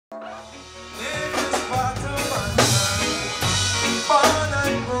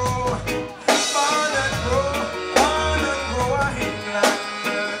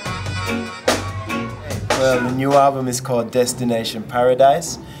new album is called Destination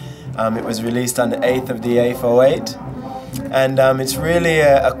Paradise. It was released on the 8th of the 8th, '08. And it's really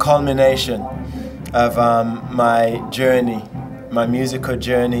a culmination of my journey, my musical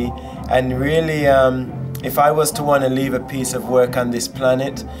journey. And really, if I was to want to leave a piece of work on this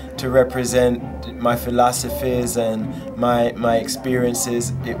planet to represent my philosophies and my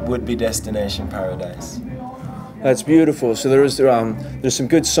experiences, it would be Destination Paradise. That's beautiful. So there's some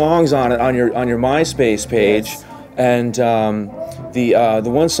good songs on it on your MySpace page, yes. And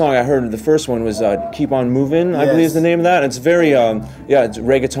the one song I heard, the first one was "Keep On Moving," I yes. believe is the name of that. It's very it's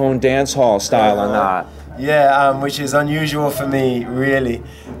reggaeton dance hall style on that. Yeah, which is unusual for me, really.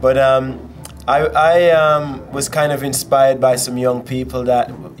 But I was kind of inspired by some young people that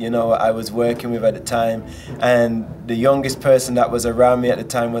I was working with at the time, and the youngest person that was around me at the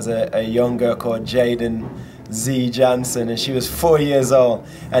time was a young girl called Jaden Z. Johnson, and she was 4 years old,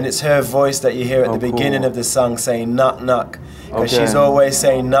 and it's her voice that you hear at the beginning of the song saying knock knock, because she's always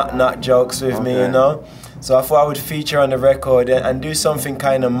saying knock knock jokes with me, so I thought I would feature on the record and do something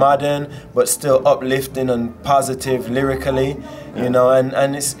kind of modern but still uplifting and positive lyrically, and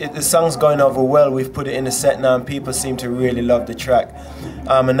the song's going over well. We've put it in a set now and people seem to really love the track.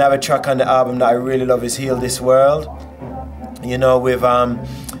 Another track on the album that I really love is Heal This World, with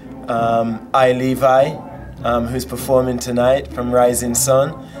I Levi, who's performing tonight from Rising Sun,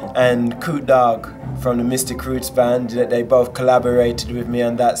 and Coot Dog from the Mystic Roots Band. They both collaborated with me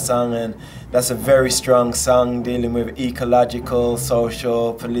on that song, and that's a very strong song dealing with ecological,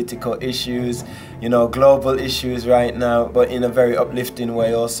 social, political issues, global issues right now, but in a very uplifting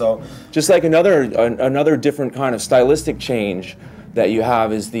way also. Just like another different kind of stylistic change that you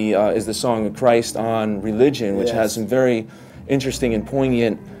have is the song Christ on Religion, which has some very interesting and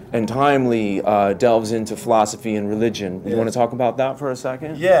poignant and timely delves into philosophy and religion. You want to talk about that for a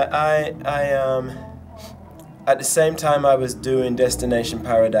second? Yeah, I at the same time I was doing Destination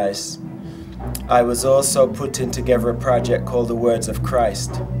Paradise, I was also putting together a project called The Words of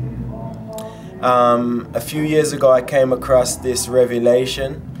Christ. A few years ago I came across this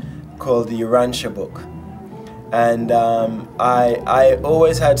revelation called the Urantia book. And I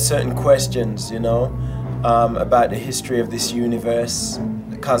always had certain questions, about the history of this universe,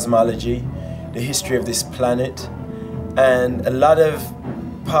 the cosmology, the history of this planet, and a lot of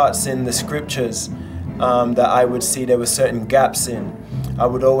parts in the scriptures that I would see there were certain gaps in. I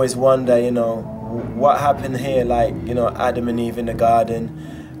would always wonder, what happened here, like, Adam and Eve in the garden.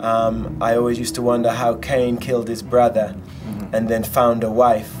 I always used to wonder how Cain killed his brother and then found a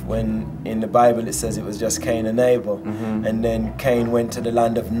wife, when in the Bible it says it was just Cain and Abel. And then Cain went to the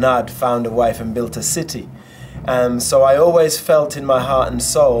land of Nod, found a wife and built a city. So I always felt in my heart and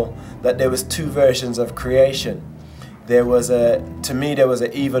soul that there was two versions of creation. To me there was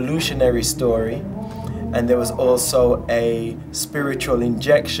an evolutionary story, and there was also a spiritual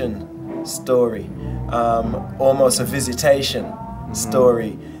injection story, almost a visitation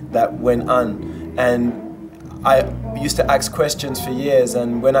story that went on. And I used to ask questions for years,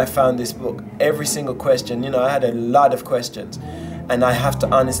 and when I found this book, every single question, I had a lot of questions, and I have to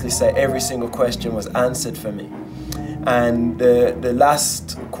honestly say every single question was answered for me. And the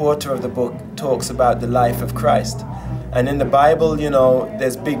last quarter of the book talks about the life of Christ. And in the Bible,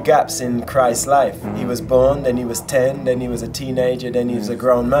 there's big gaps in Christ's life. He was born, then he was 10, then he was a teenager, then he was a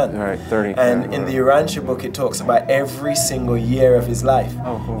grown man. All right, 30. And in the Urantia book, it talks about every single year of his life.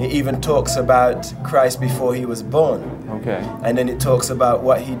 Oh, cool. It even talks about Christ before he was born. Okay. And then it talks about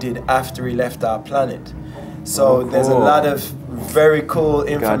what he did after he left our planet. So there's a lot of very cool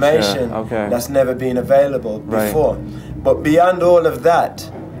information that's never been available before. But beyond all of that,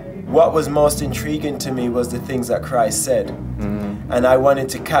 what was most intriguing to me was the things that Christ said. And I wanted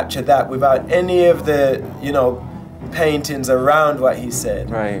to capture that without any of the, paintings around what he said.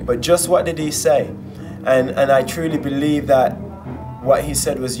 Right. But just what did he say? And I truly believe that what he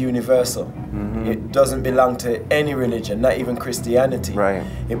said was universal. It doesn't belong to any religion, not even Christianity. Right.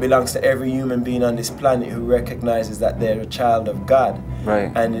 It belongs to every human being on this planet who recognizes that they're a child of God.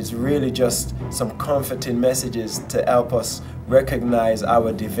 Right. And it's really just some comforting messages to help us recognize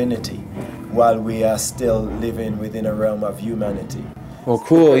our divinity while we are still living within a realm of humanity. Well,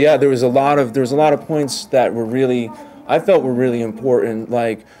 cool. Yeah, there was a lot of points that I felt were really important,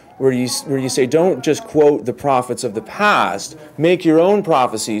 like where you say, don't just quote the prophets of the past, make your own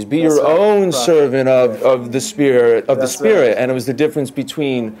prophecies, be your own servant of the Spirit, and it was the difference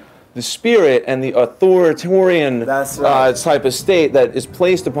between the Spirit and the authoritarian type of state that is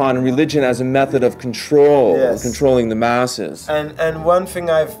placed upon religion as a method of control, controlling the masses. And one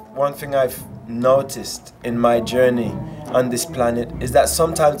thing I've noticed in my journey on this planet is that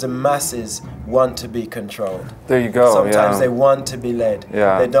sometimes the masses want to be controlled. There you go. Sometimes they want to be led.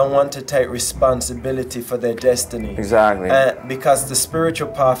 Yeah. They don't want to take responsibility for their destiny. Exactly. Because the spiritual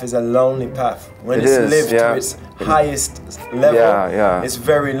path is a lonely path. When It it's is, lived yeah. to its highest level, it's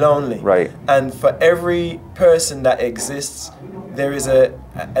very lonely. Right. And for every person that exists, there is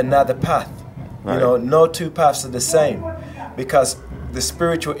another path. Right. You know, no two paths are the same, because the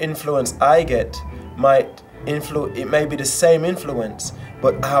spiritual influence I get it may be the same influence,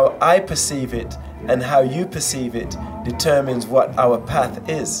 but how I perceive it and how you perceive it determines what our path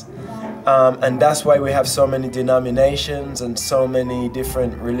is. And that's why we have so many denominations and so many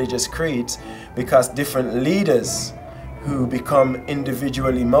different religious creeds, because different leaders who become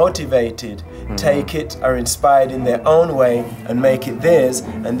individually motivated take it, are inspired in their own way and make it theirs,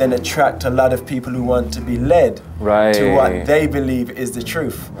 and then attract a lot of people who want to be led to what they believe is the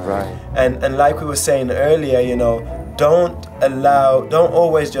truth. Right. And like we were saying earlier, you know, don't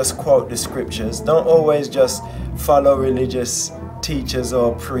always just quote the scriptures, don't always just follow religious teachers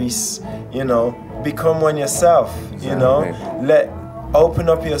or priests, you know, become one yourself. You know, open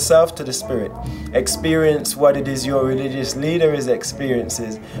up yourself to the Spirit. Experience what it is your religious leader is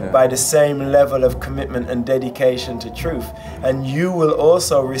experiences by the same level of commitment and dedication to truth. And you will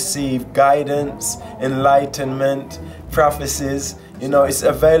also receive guidance, enlightenment, prophecies. You know, it's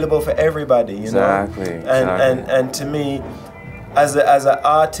available for everybody, you know. And to me, as an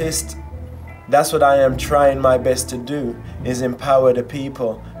artist, that's what I am trying my best to do, is empower the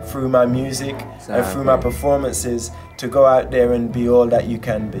people through my music and through my performances to go out there and be all that you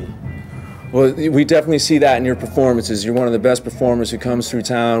can be. Well, we definitely see that in your performances. You're one of the best performers who comes through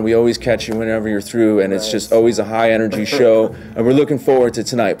town. We always catch you whenever you're through, and it's just always a high energy show. And we're looking forward to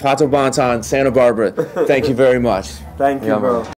tonight. Pato Banton, Santa Barbara, thank you very much. Thank you, bro.